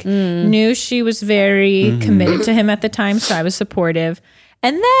I knew she was very committed to him at the time, so I was supportive.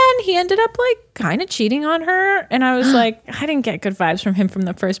 And then he ended up kind of cheating on her, and I was like, I didn't get good vibes from him from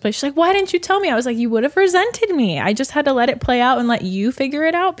the first place. She's like, why didn't you tell me? I was like, you would have resented me. I just had to let it play out and let you figure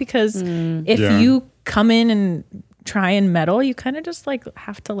it out, because if you come in and try and meddle, you kind of just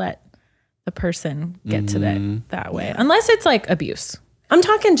have to let the person get to that way, unless it's abuse. I'm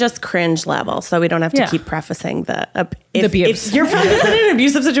talking just cringe level, so we don't have to keep prefacing the abuse. If your friend is in an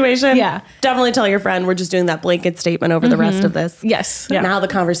abusive situation, Yeah. definitely tell your friend we're just doing that blanket statement over the rest of this. Yes. Now the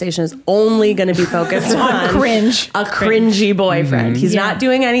conversation is only going to be focused on cringe. a cringy boyfriend. He's not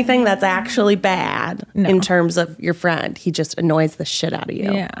doing anything that's actually bad in terms of your friend. He just annoys the shit out of you.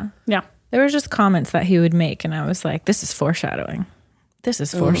 Yeah. There were just comments that he would make, and I was like, this is foreshadowing. This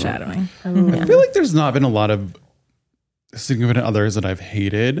is foreshadowing. I feel like there's not been a lot of significant others that I've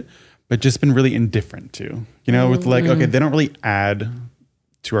hated, but just been really indifferent to. You know, with okay, they don't really add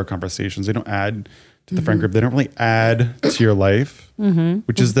to our conversations. They don't add to the friend group. They don't really add to your life,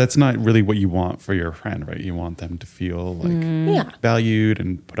 that's not really what you want for your friend, right? You want them to feel valued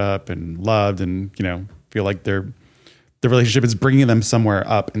and put up and loved, and feel like the relationship is bringing them somewhere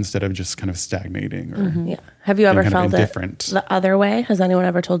up instead of just kind of stagnating. Or Have you ever kind of felt indifferent. the other way? Has anyone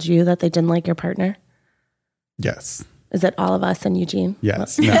ever told you that they didn't like your partner? Yes. Is it all of us and Eugene?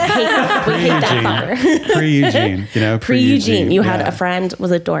 Yes. No. We hate that father. Pre-Eugene, Pre-Eugene. You had a friend.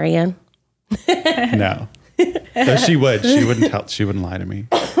 Was it Dorian? No. Though she would. She wouldn't lie to me.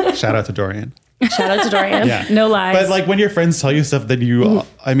 Shout out to Dorian. Shout out to Dorian. Yeah. No lies. But when your friends tell you stuff that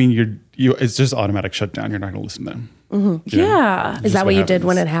it's just automatic shutdown. You're not going to listen to them. Yeah. Is that what you did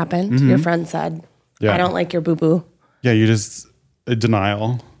when it happened? Your friend said, Yeah. I don't like your boo-boo. Yeah, you just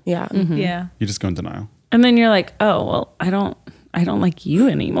denial. Yeah. Yeah. You just go in denial. And then you're like, oh, well, I don't like you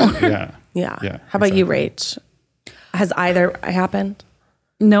anymore. Yeah. Yeah. How about you, Rach? Has either happened?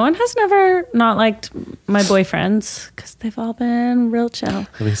 No one has never not liked my boyfriends because they've all been real chill.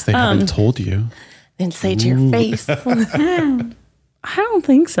 At least they haven't told you. Then say to your face. I don't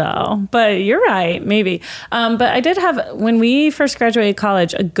think so, but you're right, maybe. But I did have, when we first graduated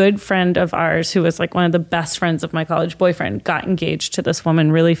college, a good friend of ours who was one of the best friends of my college boyfriend got engaged to this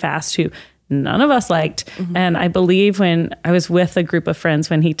woman really fast who none of us liked. And I believe when I was with a group of friends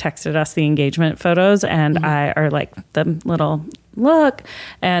when he texted us the engagement photos and the little look,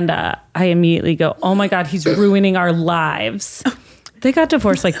 and I immediately go, oh my God, he's ruining our lives. They got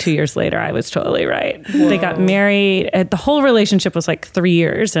divorced 2 years later. I was totally right. Whoa. They got married. The whole relationship was 3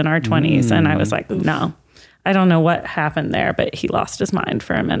 years in our 20s. And I was like, no, I don't know what happened there, but he lost his mind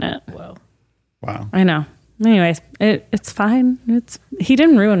for a minute. Whoa. Wow. I know. Anyways, it's fine. He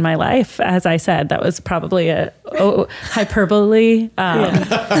didn't ruin my life, as I said. That was probably a hyperbole. But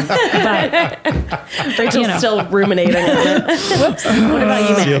Rachel's still ruminating on it. Whoops. What about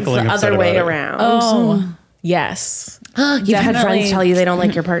you, Max? The other way around. Oh, yes. You've had friends tell you they don't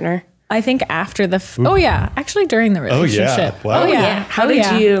like your partner? I think after actually during the relationship. Wow. Oh yeah. How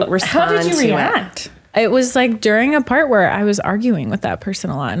did you respond? How did you react? It was during a part where I was arguing with that person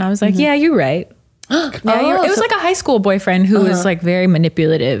a lot, and I was like, yeah, you're right. It was a high school boyfriend who was very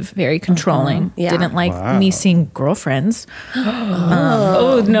manipulative, very controlling. Didn't like me seeing girlfriends.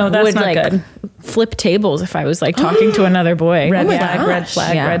 Oh no, that's not good. Flip tables if I was talking to another boy. Red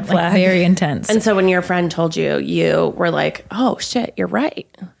flag. Very intense. And so when your friend told you, you were like, oh shit, you're right.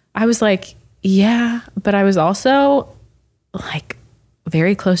 I was like, yeah, but I was also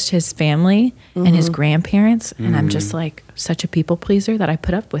very close to his family and his grandparents. And I'm just such a people pleaser that I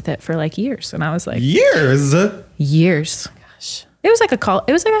put up with it for years. And I was like, years. Gosh. It was like a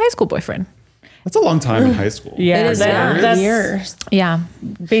high school boyfriend. That's a long time in high school. Yeah. It is That's years. Yeah.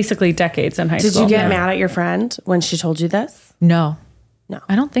 basically decades in high school. Did you get mad at your friend when she told you this? No.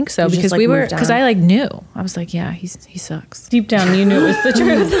 I don't think so, You just, because like, we were, moved because on. I like knew. I was like, yeah, he sucks. Deep down, you knew it was the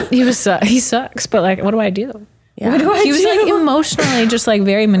truth. He sucks, but like, what do I do? Yeah. What do I He was like emotionally just like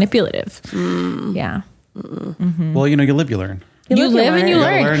very manipulative. Yeah. Well, you live, you learn. You live and you You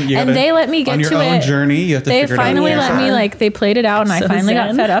gotta learn. learn. You And gotta- they let me get on your to own it. journey. You have to They figure it out. finally let me, Yeah. like, they played it out, and I So finally got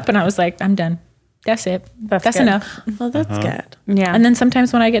zen. fed up, and I was like, I'm done. That's it. That's good. enough. Well, that's good. Yeah. And then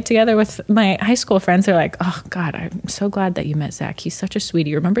sometimes when I get together with my high school friends, they're like, oh, God, I'm so glad that you met Zach. He's such a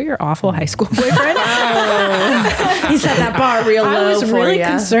sweetie. Remember your awful high school boyfriend? He set that bar real low I was for really ya.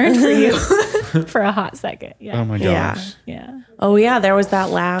 concerned for you for a hot second. Oh Yeah. my Yeah. gosh. Yeah. Oh yeah, there was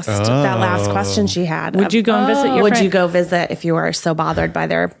that last question she had. Would you go and visit your Would friend? you go visit if you were so bothered by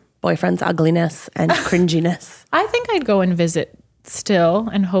their boyfriend's ugliness and cringiness? I think I'd go and visit still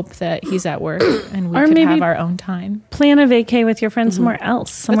and hope that he's at work and we Or could maybe- have our own time. Plan a vacay with your friend somewhere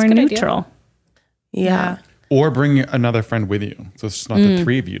else, somewhere a good idea. neutral. Yeah. Or bring another friend with you, so it's just not the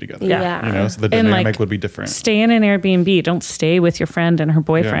three of you together. Yeah. So the And, dynamic like, would be different. Stay in an Airbnb. Don't stay with your friend and her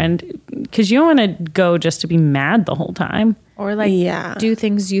boyfriend because you don't want to go just to be mad the whole time. Or like Yeah. do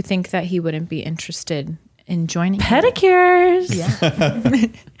things you think that he wouldn't be interested in joining. you. Pedicures.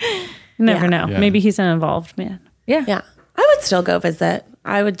 Yeah. You never Yeah. know. Yeah. Maybe he's an involved man. Yeah. Yeah. I would still go visit.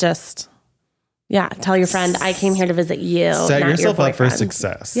 I would just tell your friend I came here to visit you. Set not yourself your up for boyfriend.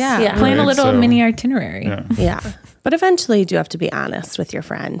 success. Yeah. Yeah. Plan a Right? little So- mini itinerary. Yeah. Yeah. But eventually you do have to be honest with your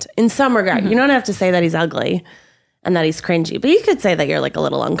friend in some regard. You don't have to say that he's ugly and that he's cringy, but you could say that you're like a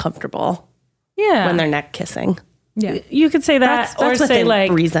little uncomfortable Yeah. when they're neck kissing. Yeah. You could say that or say within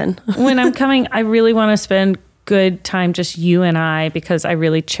like reason. when I'm coming, I really want to spend good time just you and I because I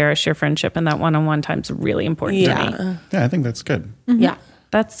really cherish your friendship and that one-on-one time is really important to me. Yeah. Yeah, I think that's good. Yeah.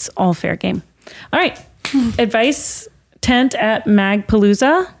 That's all fair game. All right. Advice tent at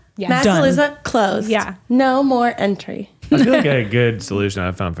Magpalooza. Yeah. Magpalooza closed. Yeah. No more entry. I feel like a good solution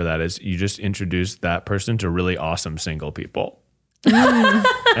I've found for that is you just introduce that person to really awesome single people.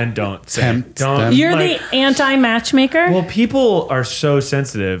 And don't Tempt don't them. You're like, the anti-matchmaker. well, people are so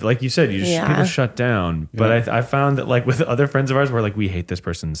sensitive. Like you said, Yeah. people shut down. But I found that like with other friends of ours, where like we hate this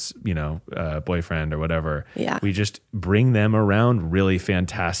person's, boyfriend or whatever. Yeah. We just bring them around really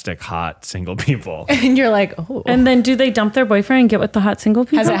fantastic, hot single people. And you're like, oh. And then do they dump their boyfriend and get with the hot single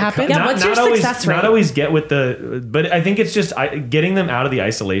people? Has it happened? Yeah, what's your always, success rate? Not always get with the, but I think it's just getting them out of the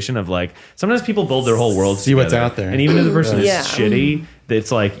isolation of like, sometimes people build their whole world See what's together. out there. And even if the person Yeah. is shitty,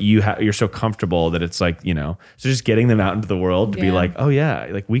 it's like you're so comfortable that it's like, so just getting them out into the world to be Yeah. like, oh yeah,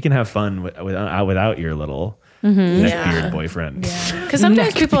 like we can have fun without your little neckbeard boyfriend. Because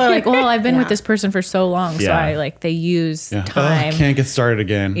sometimes people are like, well, I've been with this person for so long. So Yeah. they use Yeah. time. Oh, can't get started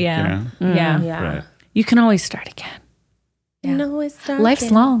again. Yeah. You know? Yeah. Yeah. Right. You can always start again. No, it's dark.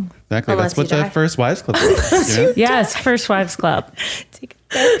 Life's long. Exactly. Unless That's what you the die. first Wives Club is. You know? Yes, First Wives Club.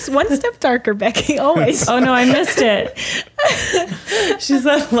 It's one step darker, Becky. Always. Oh no, I missed it. She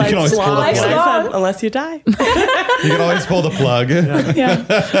said can always pull the lifelong. plug. I said, unless you die. You can always pull the plug.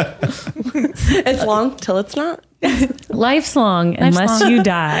 It's long till it's not. Life's long unless you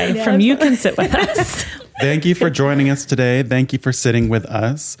die. From You Can Sit With Us. Thank you for joining us today. Thank you for sitting with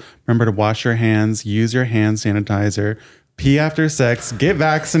us. Remember to wash your hands, use your hand sanitizer, pee after sex, get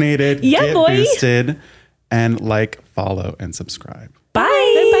vaccinated, Yeah, get boy. boosted, and follow, and subscribe.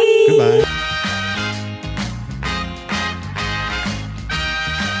 Bye. Goodbye.